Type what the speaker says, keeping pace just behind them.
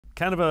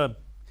kind of a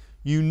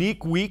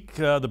unique week.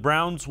 The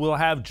Browns will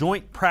have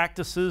joint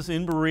practices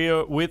in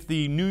Berea with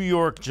the New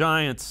York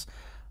Giants.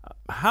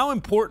 How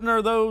important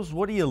are those?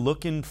 What are you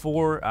looking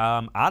for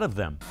out of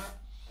them?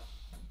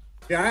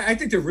 Yeah, I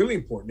think they're really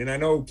important, and I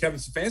know Kevin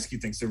Stefanski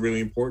thinks they're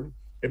really important.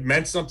 It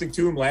meant something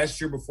to him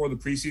last year before the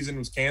preseason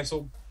was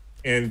canceled,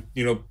 and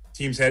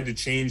teams had to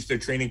change their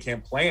training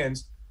camp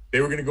plans.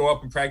 They were going to go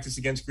up and practice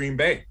against Green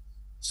Bay,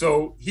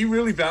 so he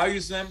really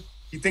values them.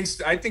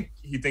 I think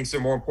he thinks they're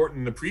more important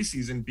in the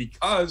preseason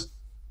because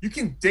you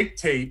can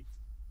dictate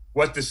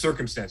what the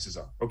circumstances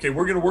are. Okay,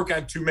 we're going to work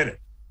on 2 minutes,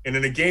 and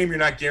in a game, you're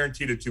not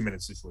guaranteed a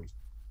 2-minute situation.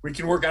 We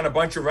can work on a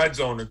bunch of red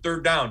zone or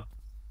third down.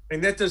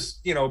 And that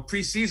does,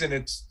 preseason,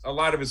 it's a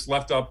lot of it's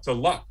left up to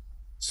luck.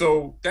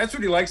 So that's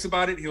what he likes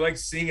about it. He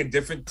likes seeing a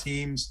different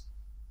team's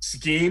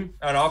scheme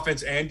on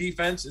offense and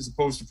defense as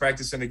opposed to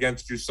practicing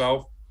against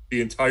yourself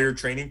the entire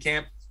training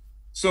camp.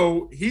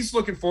 So he's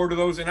looking forward to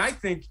those. And I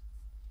think,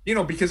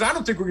 because I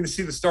don't think we're going to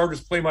see the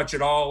starters play much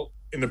at all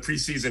in the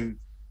preseason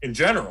in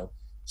general.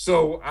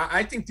 So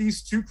I think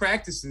these two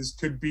practices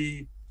could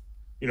be,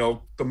 the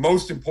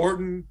most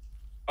important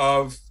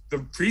of the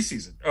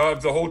preseason,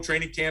 of the whole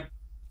training camp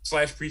 /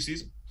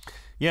 preseason.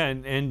 Yeah,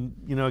 and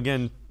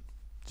again,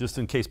 just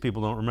in case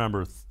people don't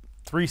remember,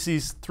 three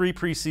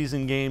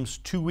preseason games,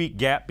 2-week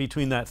gap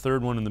between that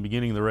third one and the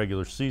beginning of the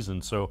regular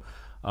season. So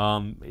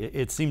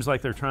it seems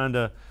like they're trying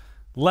to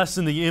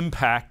lessen the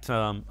impact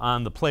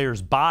on the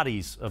players'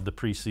 bodies of the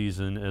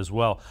preseason as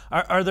well.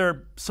 Are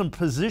there some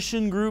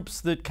position groups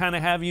that kind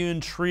of have you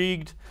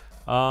intrigued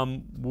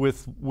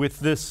with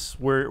this,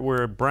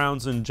 where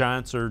Browns and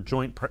Giants are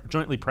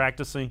jointly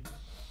practicing?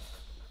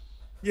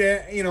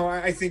 Yeah,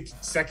 I think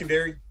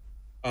secondary.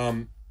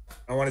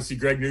 I want to see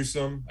Greg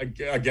Newsome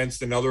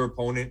against another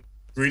opponent,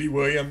 Greedy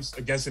Williams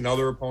against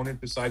another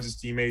opponent besides his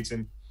teammates,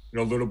 and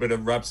a little bit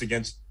of reps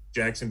against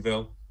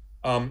Jacksonville.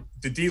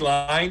 The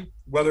D-line,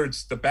 whether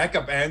it's the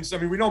backup ends,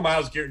 we know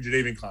Myles Garrett and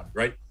Jadeveon Clowney,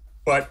 right?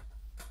 But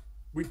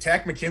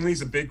Tack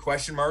McKinley's a big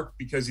question mark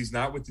because he's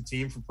not with the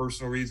team for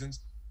personal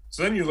reasons.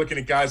 So then you're looking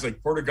at guys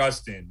like Porter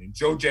Gustin and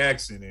Joe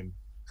Jackson and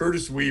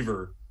Curtis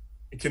Weaver.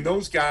 Can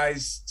those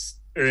guys,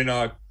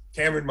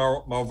 Cameron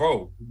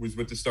Malveaux, who was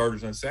with the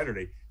starters on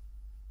Saturday,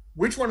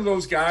 which one of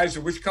those guys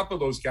or which couple of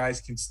those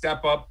guys can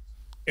step up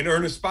and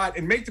earn a spot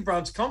and make the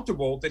Browns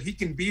comfortable that he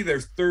can be their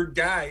third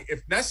guy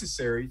if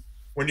necessary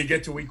when you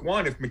get to week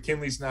 1 if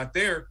McKinley's not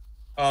there?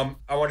 I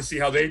want to see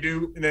how they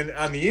do. And then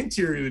on the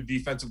interior of the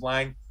defensive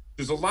line,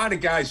 there's a lot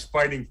of guys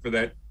fighting for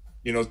that,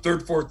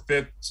 third, fourth,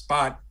 fifth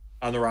spot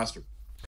on the roster.